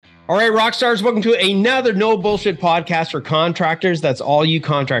All right, rock stars, welcome to another No Bullshit podcast for contractors. That's all you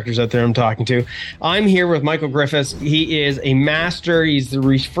contractors out there I'm talking to. I'm here with Michael Griffiths. He is a master. He's the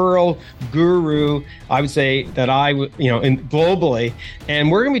referral guru. I would say that globally.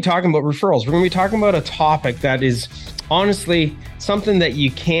 And we're going to be talking about referrals. We're going to be talking about a topic that is honestly something that you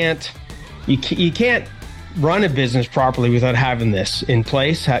can't run a business properly without having this in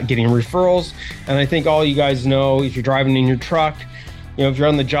place, getting referrals. And I think all you guys know, if you're driving in your truck, if you're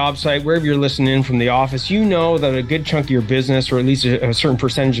on the job site, wherever you're listening in from the office, you know that a good chunk of your business, or at least a certain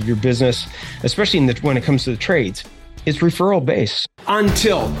percentage of your business, especially when it comes to the trades, is referral based.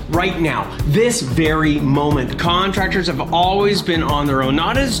 Until right now, this very moment, contractors have always been on their own,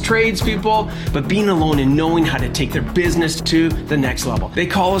 not as tradespeople, but being alone and knowing how to take their business to the next level. They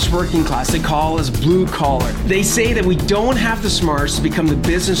call us working class. They call us blue collar. They say that we don't have the smarts to become the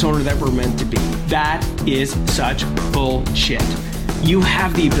business owner that we're meant to be. That is such bullshit. You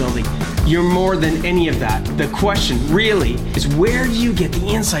have the ability. You're more than any of that. The question really is, where do you get the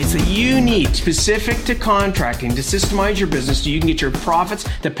insights that you need specific to contracting to systemize your business so you can get your profits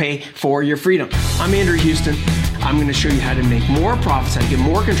to pay for your freedom? I'm Andrew Houston. I'm going to show you how to make more profits, how to get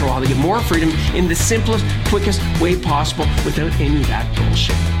more control, how to get more freedom in the simplest, quickest way possible without any of that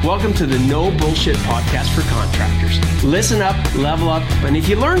bullshit. Welcome to the No Bullshit podcast for contractors. Listen up, level up, and if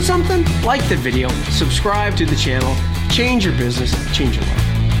you learn something, like the video, subscribe to the channel, change your business, change your life.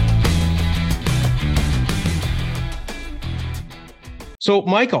 So,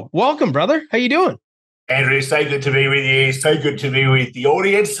 Michael, welcome, brother. How you doing? Andrew, so good to be with you. So good to be with the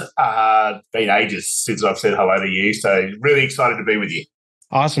audience. It's been ages since I've said hello to you, so really excited to be with you.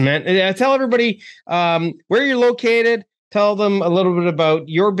 Awesome, man. Tell everybody where you're located. Tell them a little bit about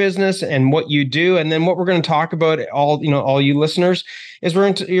your business and what you do, and then what we're going to talk about. All you listeners, is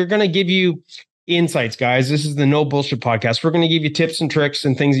you're going to give you insights, guys. This is the No Bullshit podcast. We're going to give you tips and tricks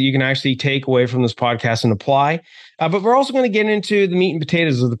and things that you can actually take away from this podcast and apply. But we're also going to get into the meat and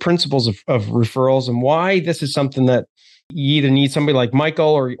potatoes of the principles of referrals and why this is something that you either need somebody like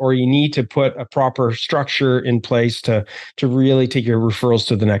Michael or you need to put a proper structure in place to really take your referrals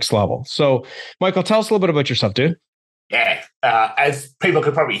to the next level. So, Michael, tell us a little bit about yourself, dude. Yeah, as people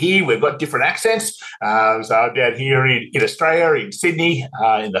can probably hear, we've got different accents. So I'm down here in Australia, in Sydney,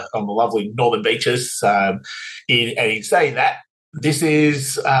 on the lovely northern beaches. In saying that, this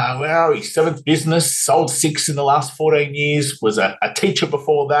is, where are we? 7th business, sold 6 in the last 14 years, was a teacher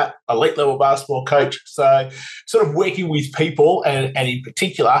before that, elite level basketball coach. So sort of working with people and in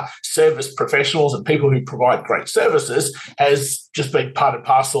particular service professionals and people who provide great services has just been part and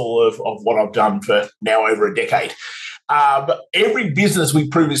parcel of what I've done for now over a decade. But every business we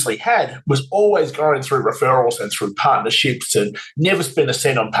previously had was always going through referrals and through partnerships and never spent a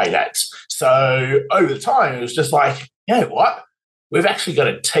cent on paid ads. So over the time, it was just like, you know what? We've actually got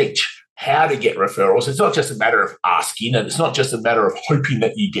to teach how to get referrals. It's not just a matter of asking, and it's not just a matter of hoping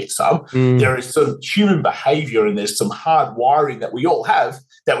that you get some. There is some human behavior and there's some hard wiring that we all have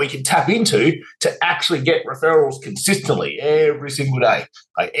that we can tap into to actually get referrals consistently every single day.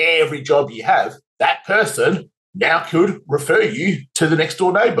 Like every job you have, that person now could refer you to the next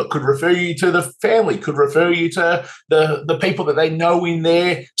door neighbor, could refer you to the family, could refer you to the people that they know in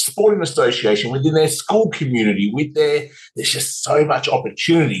their sporting association, within their school community, there's just so much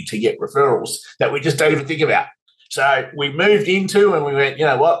opportunity to get referrals that we just don't even think about. So we moved into and we went, you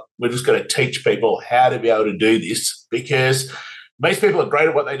know what, we're just going to teach people how to be able to do this because most people are great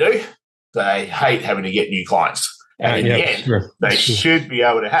at what they do. They hate having to get new clients. And in the end, they should be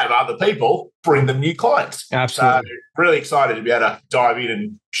able to have other people bring them new clients. Absolutely. So really excited to be able to dive in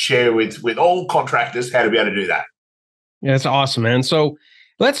and share with all contractors how to be able to do that. Yeah, that's awesome, man. So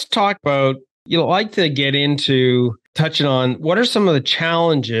let's talk about, like to get into touching on what are some of the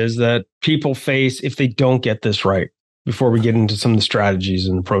challenges that people face if they don't get this right before we get into some of the strategies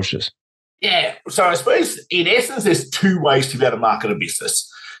and approaches. Yeah. So I suppose in essence, there's 2 ways to be able to market a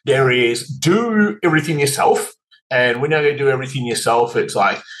business. There is do everything yourself. And when you do everything yourself, it's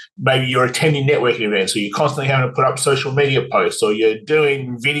like maybe you're attending networking events, or you're constantly having to put up social media posts, or you're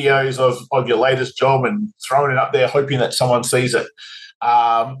doing videos of your latest job and throwing it up there, hoping that someone sees it.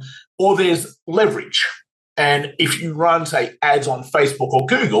 Or there's leverage. And if you run, say, ads on Facebook or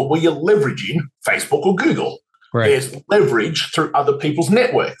Google, well, you're leveraging Facebook or Google. Right. There's leverage through other people's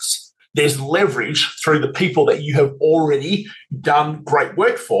networks. There's leverage through the people that you have already done great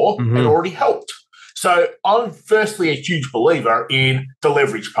work for and already helped. So I'm firstly a huge believer in the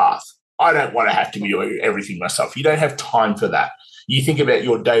leverage path. I don't want to have to be doing everything myself. You don't have time for that. You think about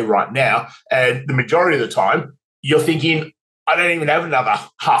your day right now, and the majority of the time, you're thinking, I don't even have another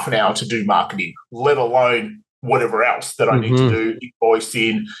half an hour to do marketing, let alone whatever else that I need to do,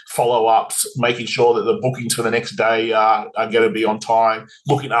 invoicing, follow-ups, making sure that the bookings for the next day are going to be on time,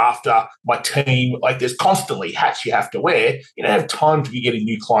 looking after my team. Like there's constantly hats you have to wear. You don't have time to be getting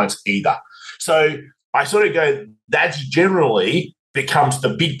new clients either. So I sort of go, that generally becomes the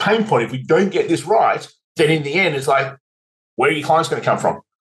big pain point. If we don't get this right, then in the end, it's like, where are your clients going to come from?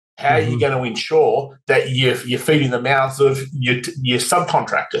 How are you going to ensure that you're feeding the mouths of your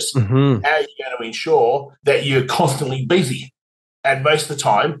subcontractors? How are you going to ensure that you're constantly busy? And most of the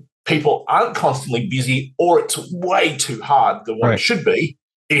time, people aren't constantly busy, or it's way too hard than what it should be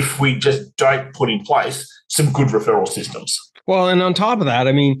if we just don't put in place some good referral systems. Well, and on top of that,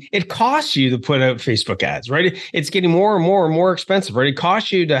 I mean, it costs you to put out Facebook ads, right? It's getting more and more and more expensive, right? It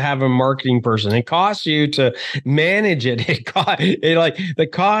costs you to have a marketing person. It costs you to manage it. The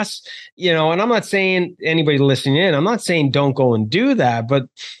costs, and I'm not saying anybody listening in, I'm not saying don't go and do that, but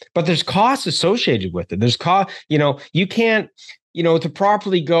there's costs associated with it. There's you can't, to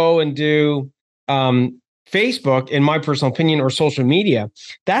properly go and do, Facebook, in my personal opinion, or social media,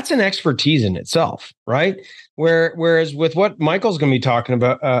 that's an expertise in itself, right? Whereas with what Michael's going to be talking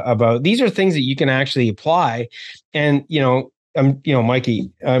about, these are things that you can actually apply. And,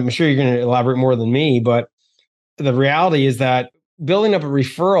 Mikey, I'm sure you're going to elaborate more than me, but the reality is that building up a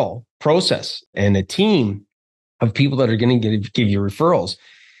referral process and a team of people that are going to give you referrals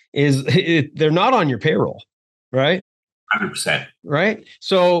they're not on your payroll, right? 100%. Right.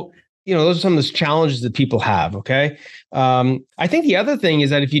 So, those are some of the challenges that people have. Okay. I think the other thing is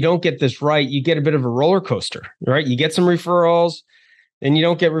that if you don't get this right, you get a bit of a roller coaster, right? You get some referrals, then you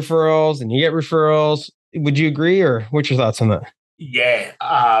don't get referrals, and you get referrals. Would you agree, or what's your thoughts on that? Yeah.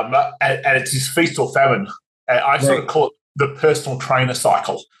 And it's this feast or famine. I sort of call it the personal trainer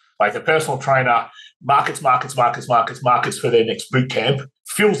cycle. Like the personal trainer markets for their next boot camp,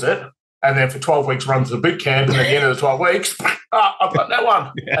 fills it, and then for 12 weeks runs the boot camp, and at the end of the 12 weeks, I've got no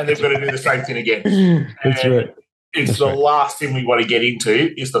one. And they've got to do the same thing again. That's right. It's the last thing we want to get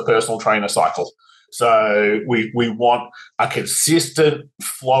into is the personal trainer cycle. So we want a consistent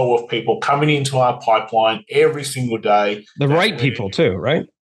flow of people coming into our pipeline every single day. The right people too, right?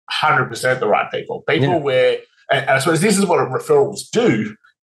 100% the right people. Where, and I suppose this is what referrals do.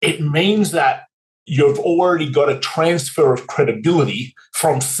 It means that you've already got a transfer of credibility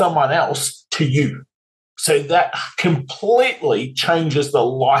from someone else to you. So that completely changes the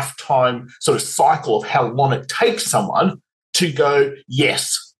lifetime sort of cycle of how long it takes someone to go,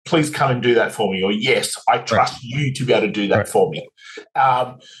 yes, please come and do that for me, or yes, I trust you to be able to do that for me.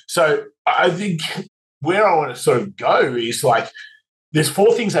 So I think where I want to sort of go is like, there's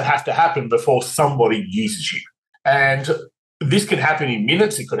 4 things that have to happen before somebody uses you. And this could happen in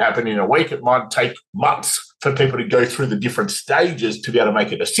minutes. It could happen in a week. It might take months for people to go through the different stages to be able to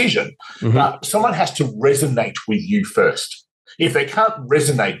make a decision. But someone has to resonate with you first. If they can't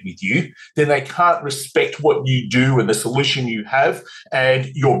resonate with you, then they can't respect what you do and the solution you have and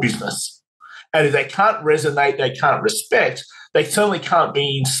your business. And if they can't resonate, they can't respect, they certainly can't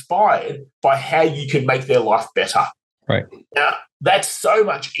be inspired by how you can make their life better. Right. Now, that's so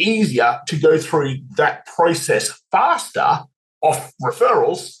much easier to go through that process faster of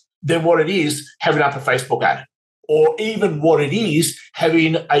referrals than what it is having up a Facebook ad, or even what it is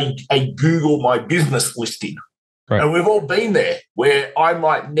having a Google My Business listing. Right. And we've all been there where I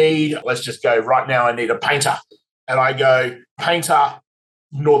might need, let's just go right now, I need a painter. And I go, painter,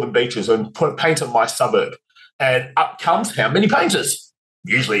 Northern Beaches, and put painter my suburb. And up comes how many painters?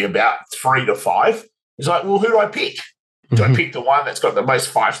 Usually about 3 to 5. It's like, well, who do I pick? Do I pick the one that's got the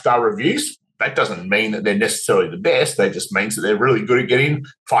most 5-star reviews? That doesn't mean that they're necessarily the best. That just means that they're really good at getting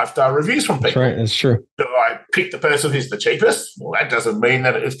 5-star reviews from people. That's right. That's true. Do I pick the person who's the cheapest? Well, that doesn't mean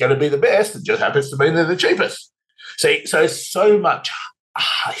that it's going to be the best. It just happens to mean they're the cheapest. See, so much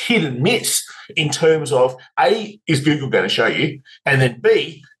hit and miss in terms of A, is Google going to show you? And then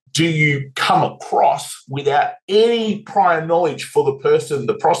B, do you come across without any prior knowledge for the person,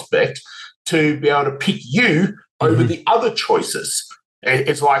 the prospect, to be able to pick you over the other choices?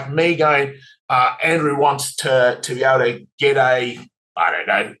 It's like me going, Andrew wants to be able to get a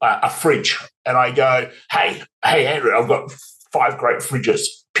fridge. And I go, hey, Andrew, I've got 5 great fridges.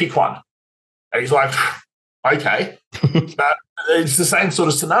 Pick one. And he's like, okay. But it's the same sort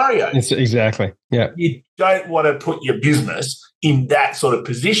of scenario. It's exactly. Yeah. You don't want to put your business in that sort of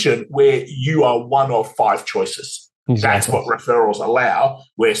position where you are one of 5 choices. Exactly. That's what referrals allow,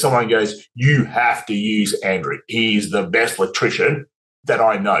 where someone goes, you have to use Andrew. He's the best electrician that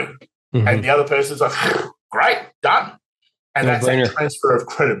I know. And the other person's like, great, done. And that's a transfer of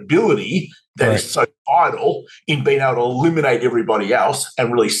credibility that is so vital in being able to eliminate everybody else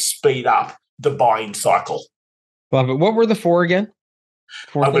and really speed up the buying cycle. Love it. What were the four again?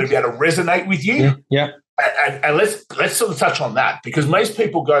 I'm going to be able to resonate with you. Yeah. Yeah. And let's sort of touch on that, because most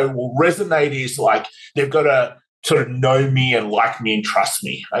people go, well, resonate is like they've got to sort of know me and like me and trust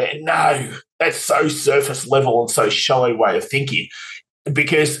me. No, that's so surface level and so shallow way of thinking.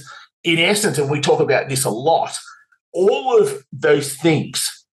 Because in essence, and we talk about this a lot, all of those things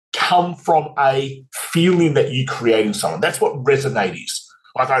come from a feeling that you create in someone. That's what resonate is.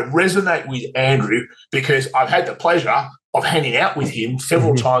 Like, I resonate with Andrew because I've had the pleasure of hanging out with him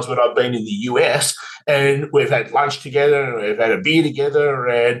several times when I've been in the US, and we've had lunch together and we've had a beer together,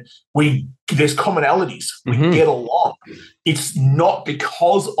 and there's commonalities. We get along. It's not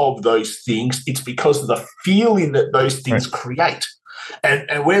because of those things. It's because of the feeling that those things create.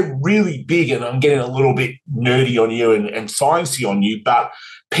 And we're really big, and I'm getting a little bit nerdy on you and sciencey on you, but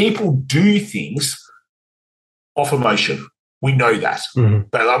people do things off emotion. We know that.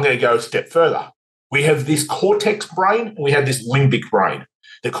 But I'm going to go a step further. We have this cortex brain and we have this limbic brain.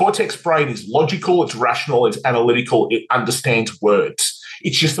 The cortex brain is logical, it's rational, it's analytical, it understands words.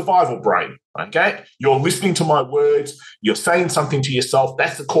 It's your survival brain, okay? You're listening to my words, you're saying something to yourself.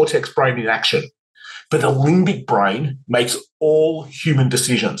 That's the cortex brain in action. But the limbic brain makes all human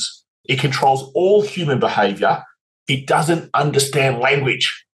decisions. It controls all human behavior. It doesn't understand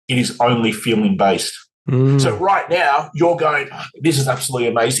language. It is only feeling-based. So right now, you're going, this is absolutely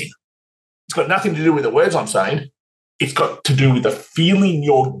amazing. It's got nothing to do with the words I'm saying. It's got to do with the feeling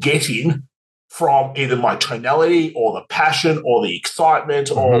you're getting from either my tonality or the passion or the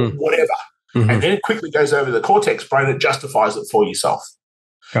excitement or whatever. And then it quickly goes over to the cortex brain and justifies it for yourself.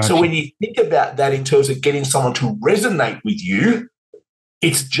 Gotcha. So when you think about that in terms of getting someone to resonate with you,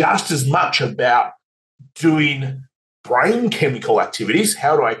 it's just as much about doing brain chemical activities.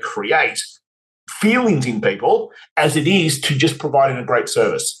 How do I create feelings in people, as it is to just providing a great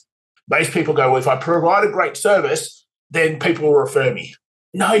service? Most people go, well, if I provide a great service, then people will refer me.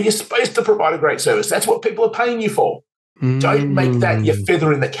 No, you're supposed to provide a great service. That's what people are paying you for. Don't make that your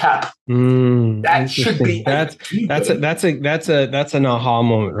feather in the cap. That should be that's an aha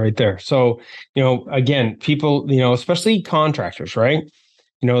moment right there. So, again, people, especially contractors, right?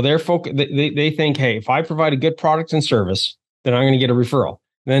 They're they think, hey, if I provide a good product and service, then I'm going to get a referral.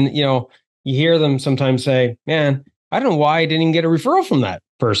 Then, you hear them sometimes say, man, I don't know why I didn't even get a referral from that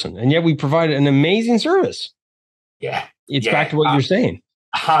person. And yet we provided an amazing service. Yeah. It's back to what you're saying.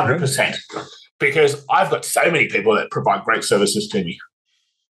 100%. Because I've got so many people that provide great services to me.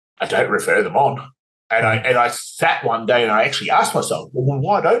 I don't refer them on. And I sat one day and I actually asked myself, well,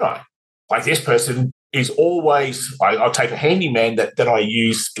 why don't I? Like, this person is always, I'll take a handyman that I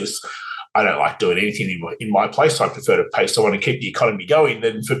use because I don't like doing anything in my place. I prefer to pay someone to keep the economy going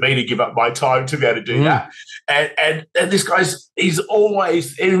than for me to give up my time to be able to do that. And this he's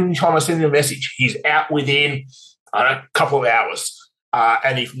always, every time I send him a message, he's out within a couple of hours.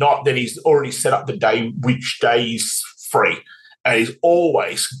 And if not, then he's already set up the day, which day is free. And he's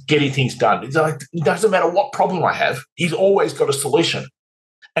always getting things done. It's like, it doesn't matter what problem I have, he's always got a solution.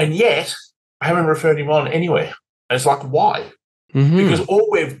 And yet, I haven't referred him on anywhere. And it's like, why? Because all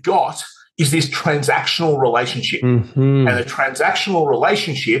we've got is this transactional relationship. And the transactional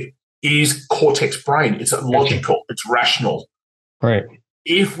relationship is cortex brain. It's logical. It's rational. Right.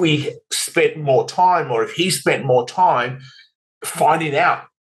 If we spent more time, or if he spent more time finding out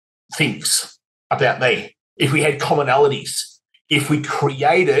things about me, if we had commonalities, if we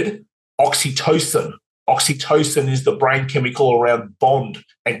created oxytocin. Oxytocin is the brain chemical around bond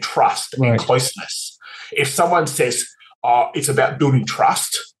and trust and closeness. If someone says, it's about building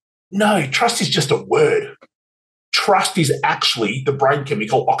trust, no, trust is just a word. Trust is actually the brain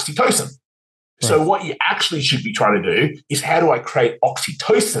chemical oxytocin. So what you actually should be trying to do is, how do I create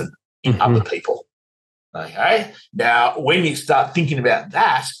oxytocin in other people? Okay. Now, when you start thinking about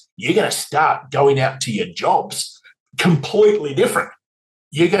that, you're going to start going out to your jobs completely different.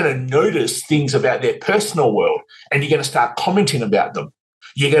 You're going to notice things about their personal world, and you're going to start commenting about them.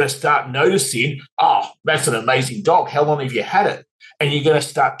 You're going to start noticing, oh, that's an amazing dog. How long have you had it? And you're going to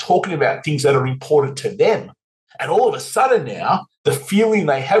start talking about things that are important to them. And all of a sudden now, the feeling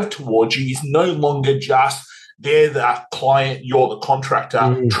they have towards you is no longer just they're the client, you're the contractor,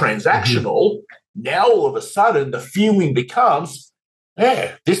 transactional. Now, all of a sudden, the feeling becomes,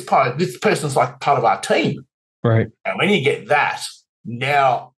 yeah, this person's like part of our team. Right. And when you get that,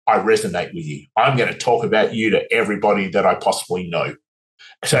 now I resonate with you. I'm going to talk about you to everybody that I possibly know.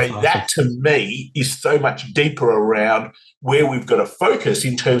 So that, to me, is so much deeper around where we've got to focus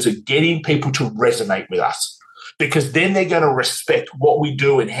in terms of getting people to resonate with us, because then they're going to respect what we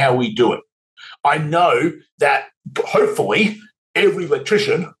do and how we do it. I know that hopefully every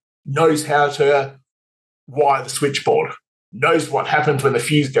electrician knows how to wire the switchboard, knows what happens when the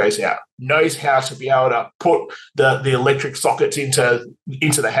fuse goes out, knows how to be able to put the electric sockets into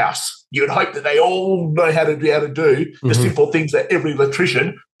the house. You would hope that they all know how to be able to do the simple things that every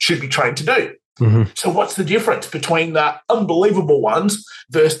electrician should be trained to do. So what's the difference between the unbelievable ones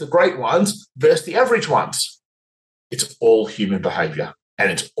versus the great ones versus the average ones? It's all human behavior, and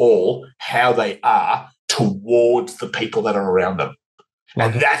it's all how they are towards the people that are around them.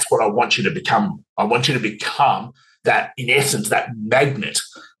 And that's what I want you to become. I want you to become that, in essence, that magnet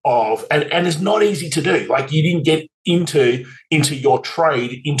of, and it's not easy to do. Like, you didn't get into your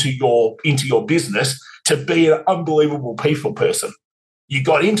trade, into your business to be an unbelievable people person. You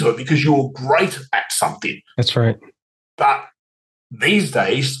got into it because you were great at something. That's right. But these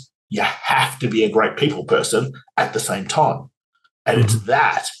days, you have to be a great people person at the same time. And it's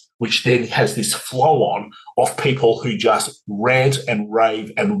that which then has this flow on of people who just rant and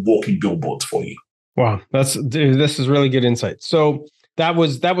rave and walk in billboards for you. Wow. This is really good insight. So that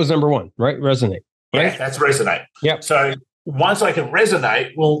was number one, right? Resonate. Right? Yeah, that's resonate. Yep. So once I can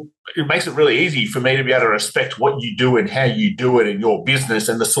resonate, well, it makes it really easy for me to be able to respect what you do and how you do it in your business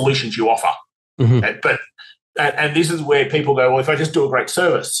and the solutions you offer. And this is where people go, well, if I just do a great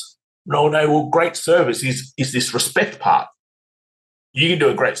service. No, well, great service is this respect part. You can do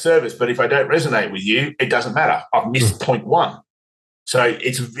a great service, but if I don't resonate with you, it doesn't matter. I've missed point one. So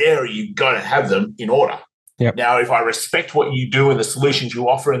you've got to have them in order. Yep. Now, if I respect what you do and the solutions you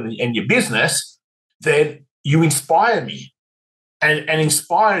offer in your business, then you inspire me. And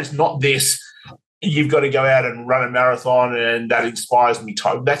inspire is not this, you've got to go out and run a marathon and that inspires me.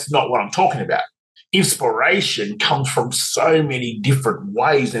 That's not what I'm talking about. Inspiration comes from so many different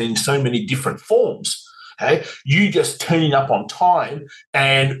ways and in so many different forms. Okay? You just turning up on time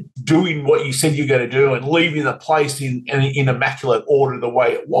and doing what you said you're going to do and leaving the place in immaculate order the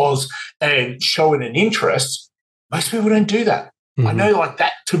way it was and showing an interest, most people don't do that. I know, like,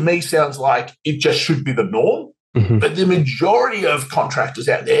 that to me sounds like it just should be the norm, but the majority of contractors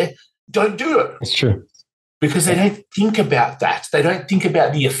out there don't do it. It's true. Because they don't think about that. They don't think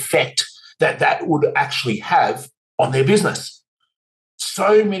about the effect that would actually have on their business.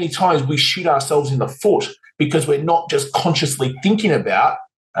 So many times we shoot ourselves in the foot because we're not just consciously thinking about,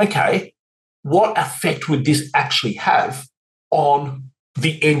 okay, what effect would this actually have on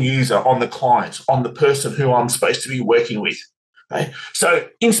the end user, on the client, on the person who I'm supposed to be working with? Okay? So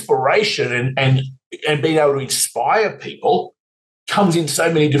inspiration and being able to inspire people comes in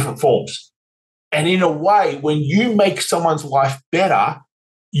so many different forms. And in a way, when you make someone's life better,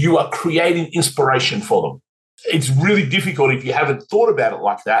 you are creating inspiration for them. It's really difficult if you haven't thought about it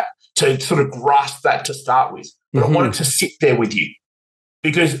like that to sort of grasp that to start with. But I want it to sit there with you,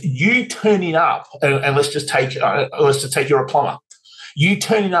 because you turning up, and let's just take you're a plumber. You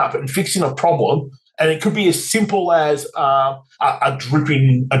turning up and fixing a problem, and it could be as simple as a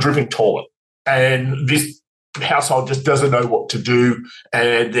dripping toilet, and this household just doesn't know what to do,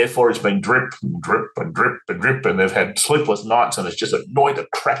 and therefore it's been drip and drip and drip and drip, and they've had sleepless nights, and it's just annoyed the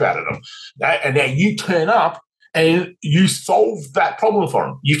crap out of them. And now you turn up and you solve that problem for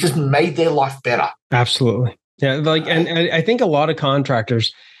them. You've just made their life better. Absolutely. Yeah. Like, and I think a lot of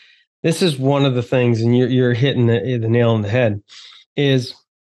contractors, this is one of the things, and you're hitting the nail on the head, is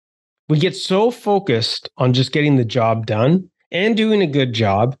we get so focused on just getting the job done and doing a good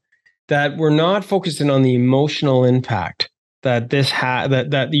job that we're not focusing on the emotional impact that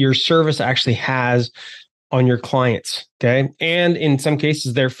that your service actually has on your clients, okay? And in some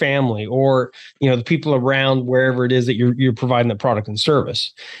cases, their family, or the people around wherever it is that you're providing the product and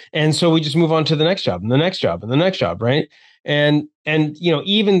service. And so we just move on to the next job and the next job and the next job, right? And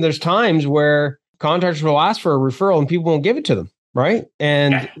even there's times where contractors will ask for a referral and people won't give it to them, right?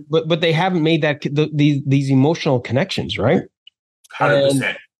 And but they haven't made these emotional connections, right?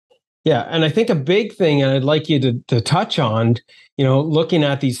 100%. Yeah, and I think a big thing, and I'd like you to touch on, looking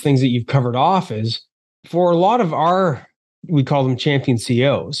at these things that you've covered off, is for a lot of we call them champion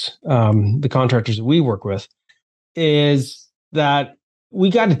CEOs, the contractors that we work with, is that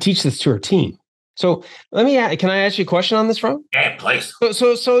we got to teach this to our team. So can I ask you a question on this front? Yeah, please.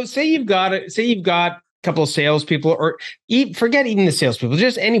 So say you've got a couple of salespeople, or forget even the salespeople,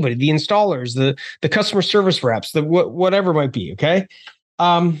 just anybody, the installers, the customer service reps, whatever it might be, okay?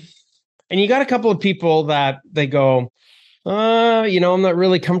 And you got a couple of people that they go, I'm not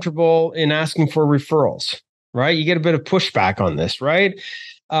really comfortable in asking for referrals, right? You get a bit of pushback on this, right?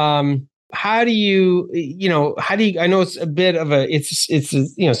 How do you, I know it's a bit of it's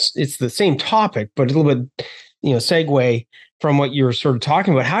the same topic, but a little bit, segue from what you were sort of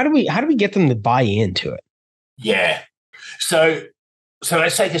talking about. How do we get them to buy into it? Yeah. So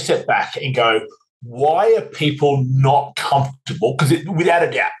let's take a step back and go, why are people not comfortable? Because without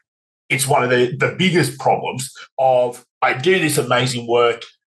a doubt, it's one of the biggest problems of I do this amazing work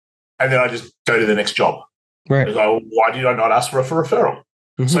and then I just go to the next job. Right. I go, why did I not ask for a referral?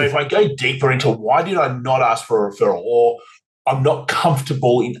 Mm-hmm. So if I go deeper into why did I not ask for a referral, or I'm not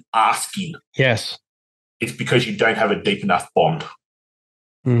comfortable in asking. Yes. It's because you don't have a deep enough bond.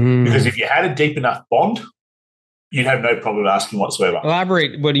 Mm-hmm. Because if you had a deep enough bond, you'd have no problem asking whatsoever.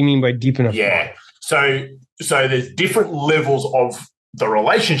 Elaborate. What do you mean by deep enough bond? So there's different levels of the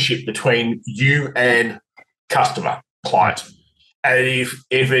relationship between you and customer, client. And if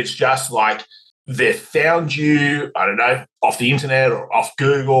it's just like they've found you, I don't know, off the internet or off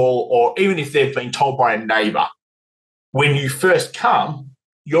Google, or even if they've been told by a neighbor, when you first come,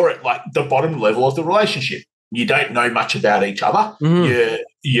 you're at like the bottom level of the relationship. You don't know much about each other. Mm-hmm.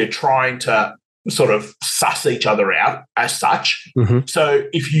 You're trying to sort of suss each other out as such. Mm-hmm. So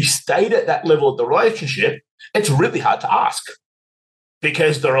if you stayed at that level of the relationship, it's really hard to ask,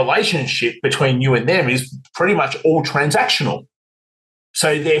 because the relationship between you and them is pretty much all transactional.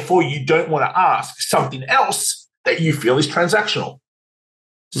 So therefore, you don't want to ask something else that you feel is transactional.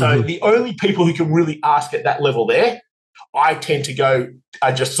 So mm-hmm. the only people who can really ask at that level there, I tend to go,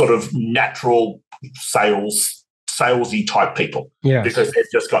 are just sort of natural salesy type people. Yes. Because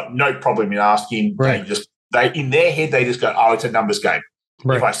they've just got no problem in asking. Right. They in their head, they just go, oh, it's a numbers game.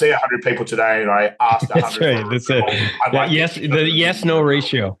 Right. If I see 100 people today and I ask 100, that's right. That's it. The yes/no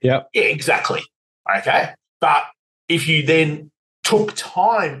ratio. Yep. Yeah, exactly. Okay. But if you then took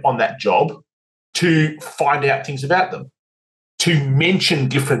time on that job to find out things about them, to mention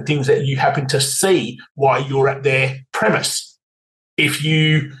different things that you happen to see while you're at their premise, if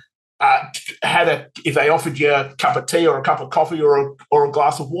you if they offered you a cup of tea or a cup of coffee or a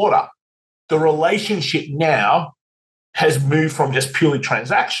glass of water, the relationship now has moved from just purely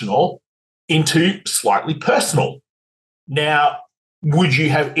transactional into slightly personal. Now, would you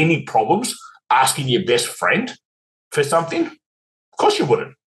have any problems asking your best friend for something? Of course you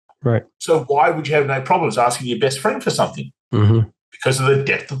wouldn't. Right. So why would you have no problems asking your best friend for something? Mm-hmm. Because of the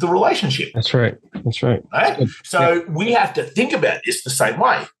depth of the relationship. That's right. That's right. Right? So we have to think about this the same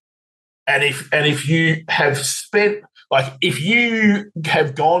way. And if you have spent, like if you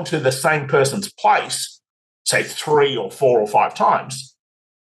have gone to the same person's place, say 3 or 4 or 5 times,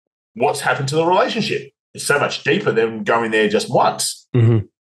 what's happened to the relationship? It's so much deeper than going there just once. Mm-hmm.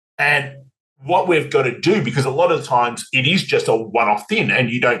 And what we've got to do, because a lot of the times it is just a one-off thing and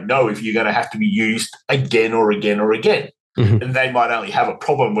you don't know if you're going to have to be used again or again or again. Mm-hmm. And they might only have a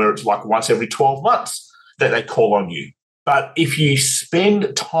problem where it's like once every 12 months that they call on you. But if you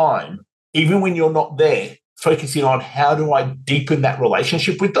spend time, even when you're not there, focusing on how do I deepen that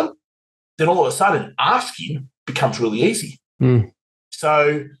relationship with them, then all of a sudden asking becomes really easy. Mm.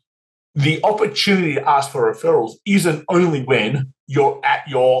 So the opportunity to ask for referrals isn't only when you're at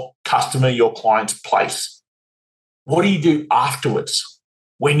your customer, your client's place. What do you do afterwards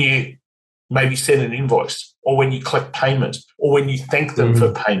when you maybe send an invoice, or when you collect payment, or when you thank them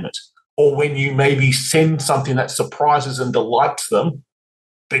for payment, or when you maybe send something that surprises and delights them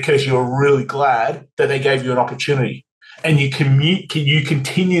because you're really glad that they gave you an opportunity? And you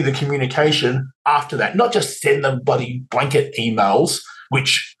continue the communication after that, not just send them bloody blanket emails,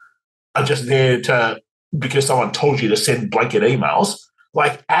 which are just there because someone told you to send blanket emails.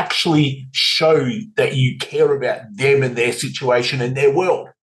 Like actually show that you care about them and their situation and their world.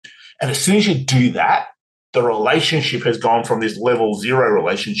 And as soon as you do that, the relationship has gone from this level 0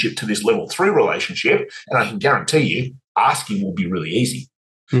 relationship to this level 3 relationship. And I can guarantee you, asking will be really easy.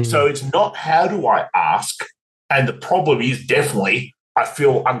 Mm-hmm. So it's not how do I ask? And the problem is definitely I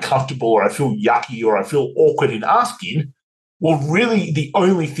feel uncomfortable, or I feel yucky, or I feel awkward in asking. Well, really the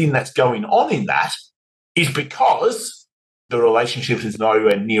only thing that's going on in that is because the relationship is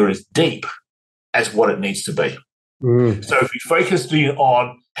nowhere near as deep as what it needs to be. Mm. So if we focus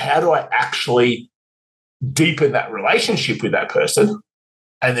on how do I actually deepen that relationship with that person,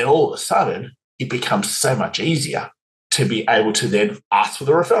 and then all of a sudden it becomes so much easier to be able to then ask for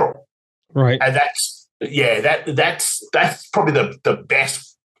the referral. Right. And that's probably the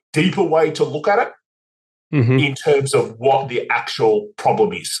best, deeper way to look at it in terms of what the actual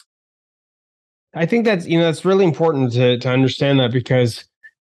problem is. I think that's really important to understand that, because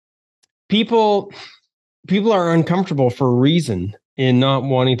people are uncomfortable for a reason in not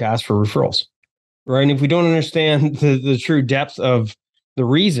wanting to ask for referrals, right? And if we don't understand the true depth of the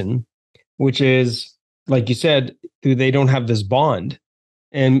reason, which is, like you said, they don't have this bond,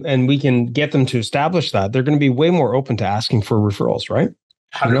 and we can get them to establish that, they're going to be way more open to asking for referrals, right?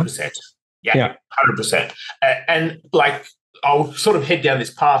 100%. Yeah, 100%. And like I'll sort of head down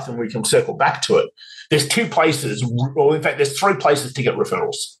this path and we can circle back to it. There's two places, or in fact, there's three places to get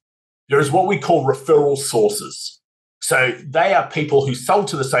referrals. There is what we call referral sources. So they are people who sell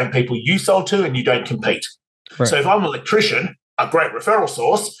to the same people you sell to and you don't compete. Right. So if I'm an electrician, a great referral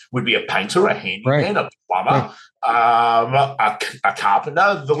source would be a painter, a handyman, a plumber, a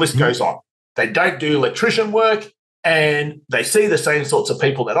carpenter. The list goes on. They don't do electrician work and they see the same sorts of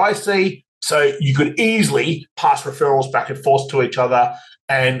people that I see. So you could easily pass referrals back and forth to each other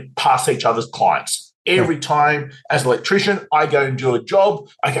and pass each other's clients. Every time as an electrician, I go and do a job,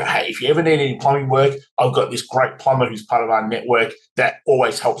 I go, hey, if you ever need any plumbing work, I've got this great plumber who's part of our network that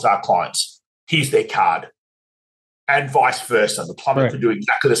always helps our clients. Here's their card. And vice versa. The plumber could do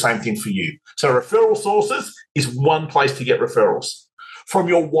exactly the same thing for you. So referral sources is one place to get referrals. From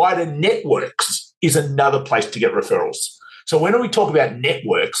your wider networks is another place to get referrals. So when we talk about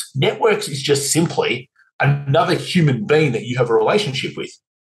networks is just simply another human being that you have a relationship with.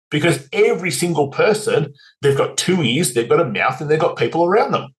 Because every single person, they've got two ears, they've got a mouth, and they've got people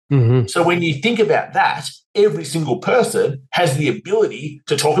around them. Mm-hmm. So when you think about that, every single person has the ability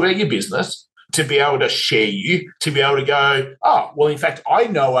to talk about your business, to be able to share you, to be able to go, oh, well, in fact, I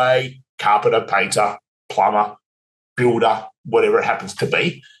know a carpenter, painter, plumber, builder, whatever it happens to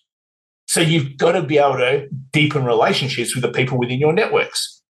be. So you've got to be able to deepen relationships with the people within your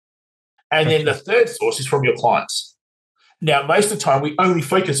networks. And then the third source is from your clients. Now, most of the time, we only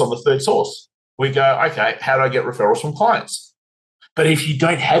focus on the third source. We go, okay, how do I get referrals from clients? But if you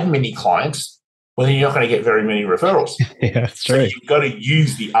don't have many clients, well, then you're not going to get very many referrals. Yeah, that's so right. You've got to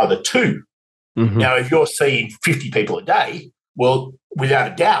use the other two. Mm-hmm. Now, if you're seeing 50 people a day, well,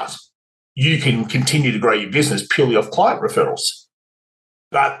 without a doubt, you can continue to grow your business purely off client referrals.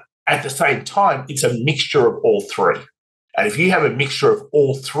 But at the same time, it's a mixture of all three. And if you have a mixture of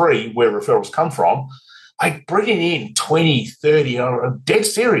all three where referrals come from, like bringing in 20, 30, I'm dead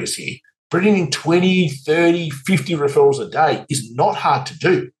serious here, bringing in 20, 30, 50 referrals a day is not hard to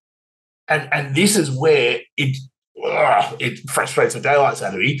do. And this is where it frustrates the daylights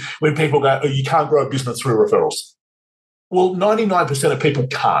out of me when people go, oh, you can't grow a business through referrals. Well, 99% of people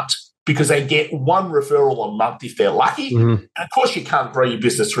can't because they get one referral a month if they're lucky. Mm-hmm. And of course, you can't grow your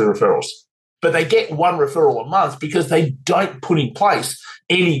business through referrals. But they get one referral a month because they don't put in place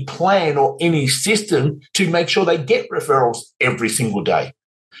any plan or any system to make sure they get referrals every single day.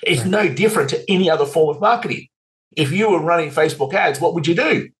 It's no different to any other form of marketing. If you were running Facebook ads, what would you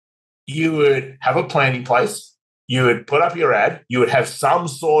do? You would have a plan in place. You would put up your ad. You would have some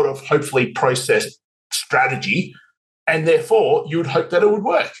sort of hopefully processed strategy, and therefore you would hope that it would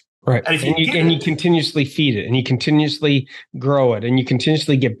work. Right. And you continuously feed it and you continuously grow it and you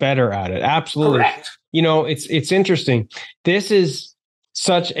continuously get better at it. Absolutely. Correct. You know, it's interesting. This is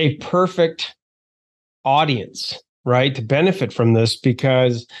such a perfect audience, right, to benefit from this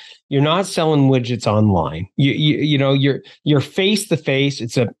because you're not selling widgets online. You know, you're face to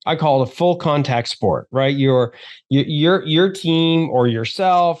face. I call it a full contact sport, right? Your team or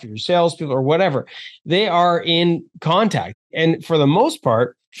yourself, your salespeople or whatever, they are in contact. And for the most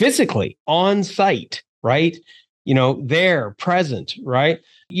part, physically on site, right? You know, they're present, right?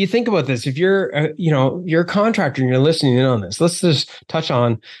 You think about this. If you're, you're a contractor and you're listening in on this, let's just touch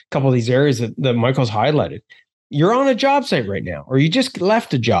on a couple of these areas that Michael's highlighted. You're on a job site right now, or you just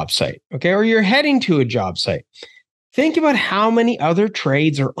left a job site, okay? Or you're heading to a job site. Think about how many other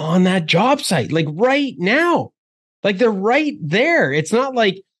trades are on that job site, like right now. Like they're right there. It's not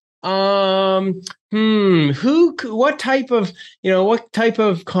like, what type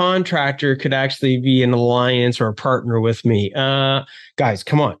of contractor could actually be an alliance or a partner with me? Guys,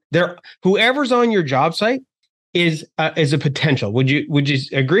 come on. Whoever's on your job site is a potential. Would you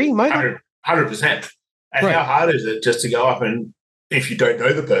agree, Mike? 100%. And How hard is it just to go up and, if you don't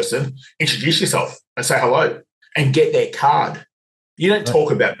know the person, introduce yourself and say hello and get their card? You don't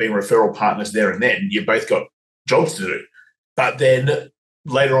talk about being referral partners there and then. You've both got jobs to do. But then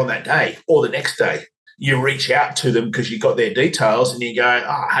later on that day or the next day, you reach out to them because you got their details and you go,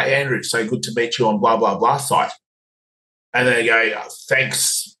 oh, hey, Andrew, it's so good to meet you on blah, blah, blah site. And they go, oh,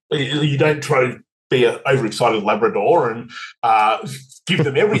 thanks. You don't try to be an overexcited Labrador and give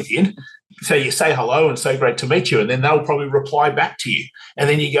them everything. So you say hello and so great to meet you, and then they'll probably reply back to you. And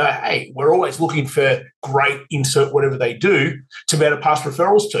then you go, hey, we're always looking for great insert whatever they do to be able to pass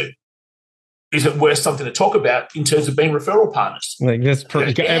referrals to. Is it worth something to talk about in terms of being referral partners? Like that's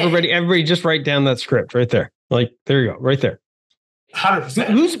perfect. Yeah. Everybody just write down that script right there. Like, there you go, right there.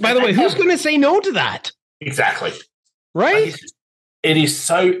 100%. By the way, who's going to say no to that? Exactly. Right? It is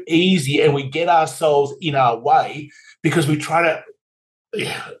so easy, and we get ourselves in our way because we try to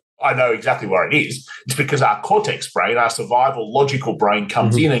I know exactly where it is. It's because our cortex brain, our survival logical brain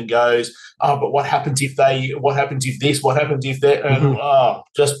comes in and goes, oh, but what happens if this, what happens if that? And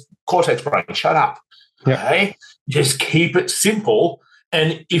just cortex brain, shut up. Yep. Okay? Just keep it simple.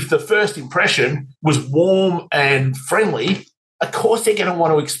 And if the first impression was warm and friendly, of course they're going to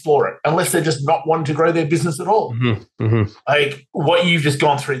want to explore it, unless they're just not wanting to grow their business at all. Like what you've just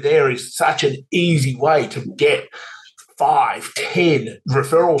gone through there is such an easy way to get 5, 10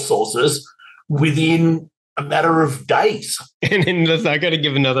 referral sources within a matter of days. And listen, I got to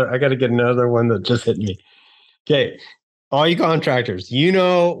get another one that just hit me. Okay. All you contractors, you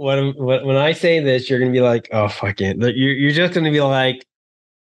know, when I say this, you're going to be like, oh, fuck it. You're just going to be like,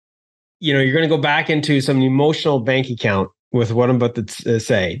 you know, you're going to go back into some emotional bank account with what I'm about to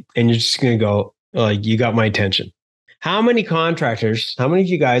say. And you're just going to go, like, you got my attention. How many contractors, how many of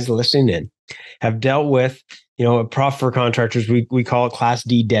you guys listening in have dealt with, you know, for contractors, we call it Class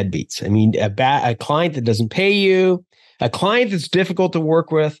D deadbeats. I mean, a client that doesn't pay you, a client that's difficult to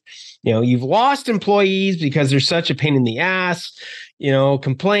work with. You know, you've lost employees because they're such a pain in the ass, you know,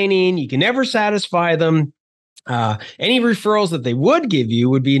 complaining. You can never satisfy them. Any referrals that they would give you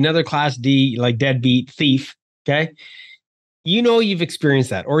would be another Class D, like deadbeat thief. Okay. You know, you've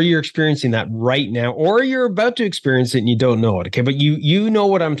experienced that, or you're experiencing that right now, or you're about to experience it and you don't know it. Okay. But you know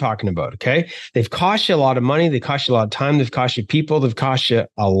what I'm talking about. Okay. They've cost you a lot of money. They cost you a lot of time. They've cost you people. They've cost you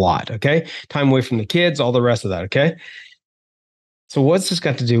a lot. Okay. Time away from the kids, all the rest of that. Okay. So what's this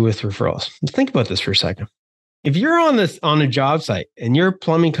got to do with referrals? Think about this for a second. If you're on a job site and you're a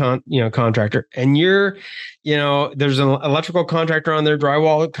plumbing contractor, and you're, you know, there's an electrical contractor on there,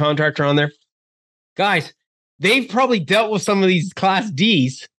 drywall contractor on there, guys, they've probably dealt with some of these Class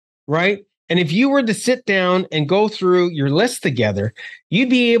Ds, right? And if you were to sit down and go through your list together, you'd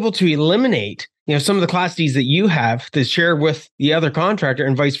be able to eliminate, you know, some of the Class Ds that you have to share with the other contractor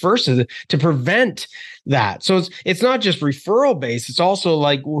and vice versa to prevent that. So it's not just referral based. It's also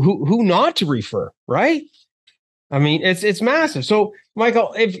like who not to refer, right? I mean, it's massive. So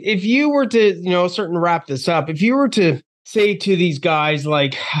Michael, if you were to, you know, wrap this up, if you were to say to these guys,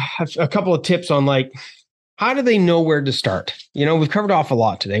 like a couple of tips on like, how do they know where to start? You know, we've covered off a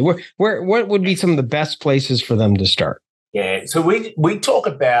lot today. What would be some of the best places for them to start? Yeah. So we talk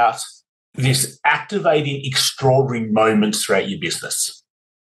about this activating extraordinary moments throughout your business.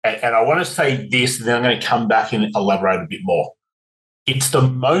 And I want to say this, and then I'm going to come back and elaborate a bit more. It's the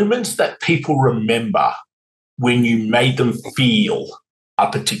moments that people remember when you made them feel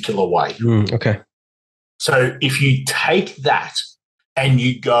a particular way. Okay. So if you take that and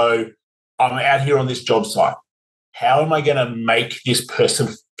you go, I'm out here on this job site, how am I going to make this person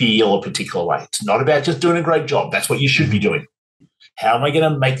feel a particular way? It's not about just doing a great job. That's what you should be doing. How am I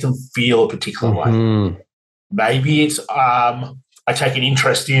going to make them feel a particular way? Maybe it's I take an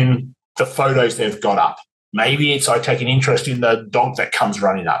interest in the photos they've got up. Maybe it's I take an interest in the dog that comes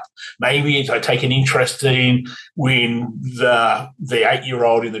running up. Maybe it's I take an interest in when the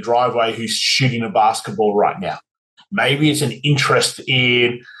 8-year-old in the driveway who's shooting a basketball right now. Maybe it's an interest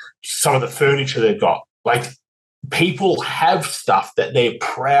in some of the furniture they've got. Like, people have stuff that they're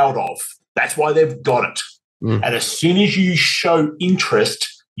proud of. That's why they've got it. And as soon as you show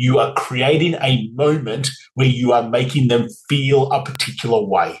interest, you are creating a moment where you are making them feel a particular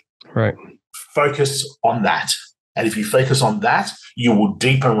way. Right. Focus on that. And if you focus on that, you will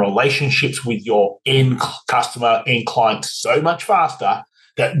deepen relationships with your end customer, end client so much faster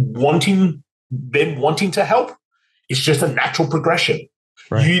that wanting to help is just a natural progression.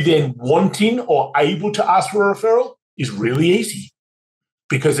 Right. You then wanting or able to ask for a referral is really easy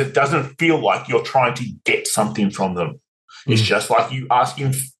because it doesn't feel like you're trying to get something from them. It's just like you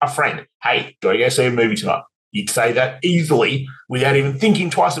asking a friend, hey, do I go see a movie tonight? You'd say that easily without even thinking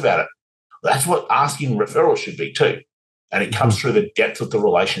twice about it. That's what asking referrals should be too. And it comes through the depth of the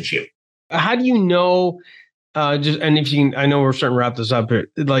relationship. How do you know, and if you can, I know we're starting to wrap this up here.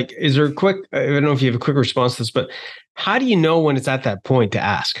 Like, is there a quick, I don't know if you have a quick response to this, but how do you know when it's at that point to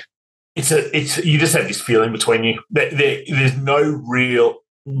ask? It's you just have this feeling between you. There's no real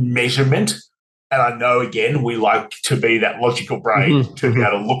measurement. And I know, again, we like to be that logical brain to be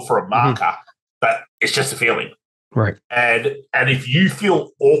able to look for a marker, but it's just a feeling. Right. And if you feel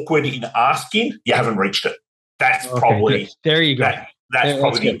awkward in asking, you haven't reached it. That's probably there you go. That's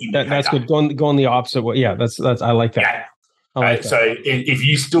probably good. That's good. Going the opposite way. Yeah, that's I like that. Yeah. I like that. So if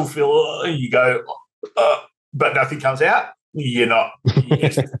you still feel you go, but nothing comes out, you're not.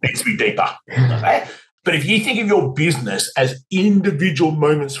 It needs to be deeper. Okay? But if you think of your business as individual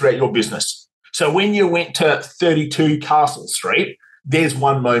moments throughout your business, so when you went to 32 Castle Street, there's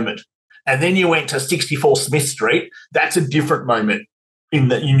one moment. And then you went to 64 Smith Street, that's a different moment.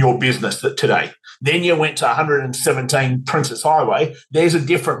 in your business today. Then you went to 117 Princess Highway. There's a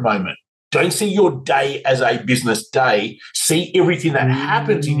different moment. Don't see your day as a business day. See everything that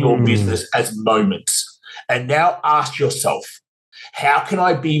happens in your business as moments. And now ask yourself, how can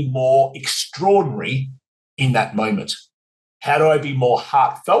I be more extraordinary in that moment? How do I be more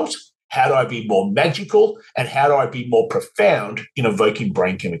heartfelt? How do I be more magical? And how do I be more profound in evoking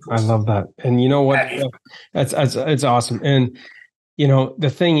brain chemicals? I love that. And you know what? It's awesome. And,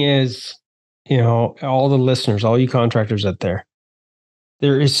 the thing is, all the listeners, all you contractors out there,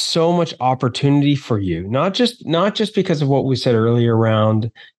 there is so much opportunity for you, not just because of what we said earlier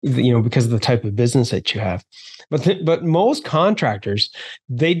around, because of the type of business that you have, but most contractors,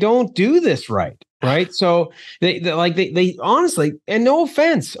 they don't do this right. So they honestly, and no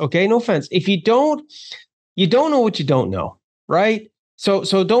offense, okay, no offense. If you don't know what you don't know, right?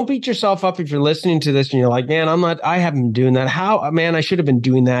 So don't beat yourself up if you're listening to this and you're like, man, I haven't been doing that. I should have been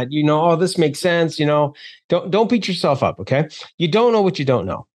doing that. This makes sense. Don't beat yourself up. Okay. You don't know what you don't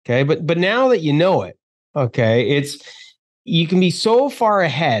know. Okay. But now that you know it, okay, you can be so far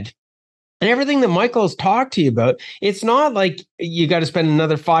ahead. And everything that Michael has talked to you about, it's not like you got to spend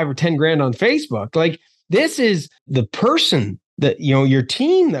another 5 or 10 grand on Facebook. Like, this is the person that, your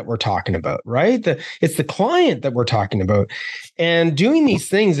team that we're talking about, right? It's the client that we're talking about. And doing these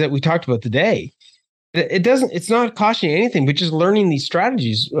things that we talked about today, it's not costing you anything, but just learning these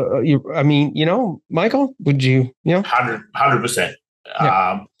strategies. Michael, would you, 100%.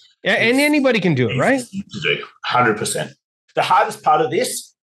 Yeah. And anybody can do it, right? 100%. The hardest part of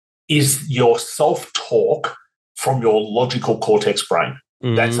this is your self-talk from your logical cortex brain.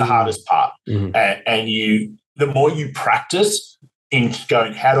 That's the hardest part. And the more you practice in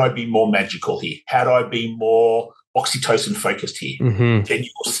going, how do I be more magical here? How do I be more oxytocin focused here? Then you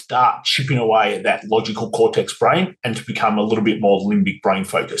will start chipping away at that logical cortex brain and to become a little bit more limbic brain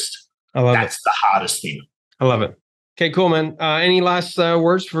focused. That's the hardest thing. I love it. Okay, cool, man. Any last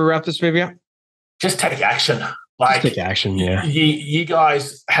words for wrap this baby up? Just take action. Just take action, yeah. You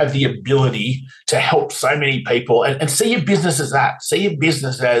guys have the ability to help so many people and see your business as that. See your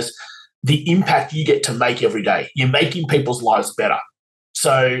business as the impact you get to make every day. You're making people's lives better.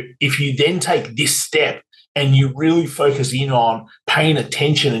 So if you then take this step and you really focus in on paying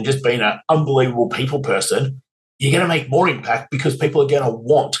attention and just being an unbelievable people person, you're going to make more impact because people are going to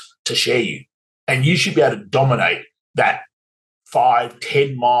want to share you. And you should be able to dominate that 5,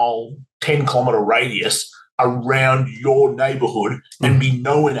 10 mile, 10 kilometer radius around your neighborhood and be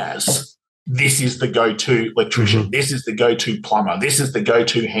known as, this is the go-to electrician, this is the go-to plumber, this is the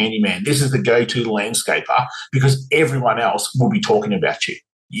go-to handyman, this is the go-to landscaper, because everyone else will be talking about you.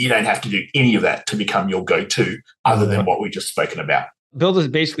 You don't have to do any of that to become your go-to other than what we've just spoken about. Build is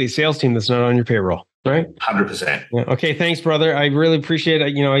basically a sales team that's not on your payroll, right? 100%. Yeah. Okay, thanks, brother. I really appreciate it.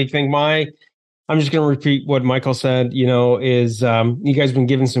 I think I'm just going to repeat what Michael said, is you guys have been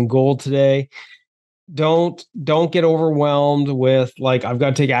given some gold today. Don't get overwhelmed with like, I've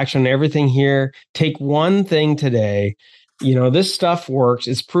got to take action on everything here. Take one thing today. This stuff works.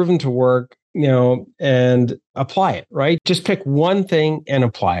 It's proven to work, and apply it, right? Just pick one thing and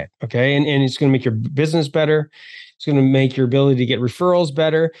apply it. Okay. And it's going to make your business better. It's going to make your ability to get referrals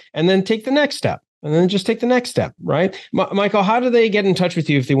better, and then take the next step, and then just take the next step. Right. Michael, how do they get in touch with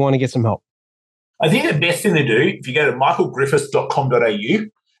you if they want to get some help? I think the best thing to do, if you go to michaelgriffiths.com.au,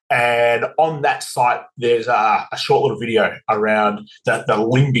 and on that site, there's a short little video around the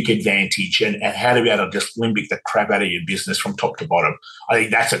limbic advantage and how to be able to just limbic the crap out of your business from top to bottom. I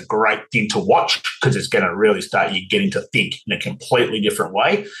think that's a great thing to watch because it's going to really start you getting to think in a completely different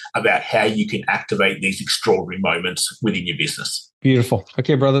way about how you can activate these extraordinary moments within your business. Beautiful.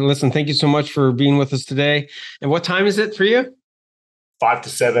 Okay, brother. Listen, thank you so much for being with us today. And what time is it for you? 5 to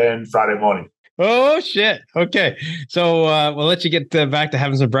 7 Friday morning. Oh, shit. Okay. So we'll let you get back to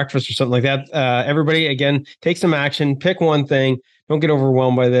having some breakfast or something like that. Everybody, again, take some action. Pick one thing. Don't get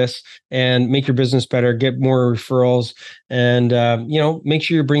overwhelmed by this and make your business better. Get more referrals and, make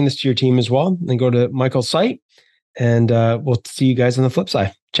sure you bring this to your team as well. And go to Michael's site and we'll see you guys on the flip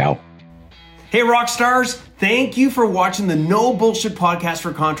side. Ciao. Hey, rock stars. Thank you for watching the No Bullshit Podcast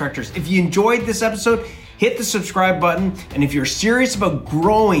for Contractors. If you enjoyed this episode, hit the subscribe button. And if you're serious about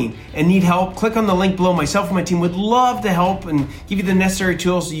growing and need help, click on the link below. Myself and my team would love to help and give you the necessary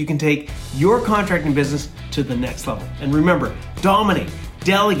tools so you can take your contracting business to the next level. And remember, dominate,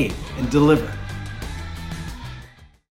 delegate, and deliver.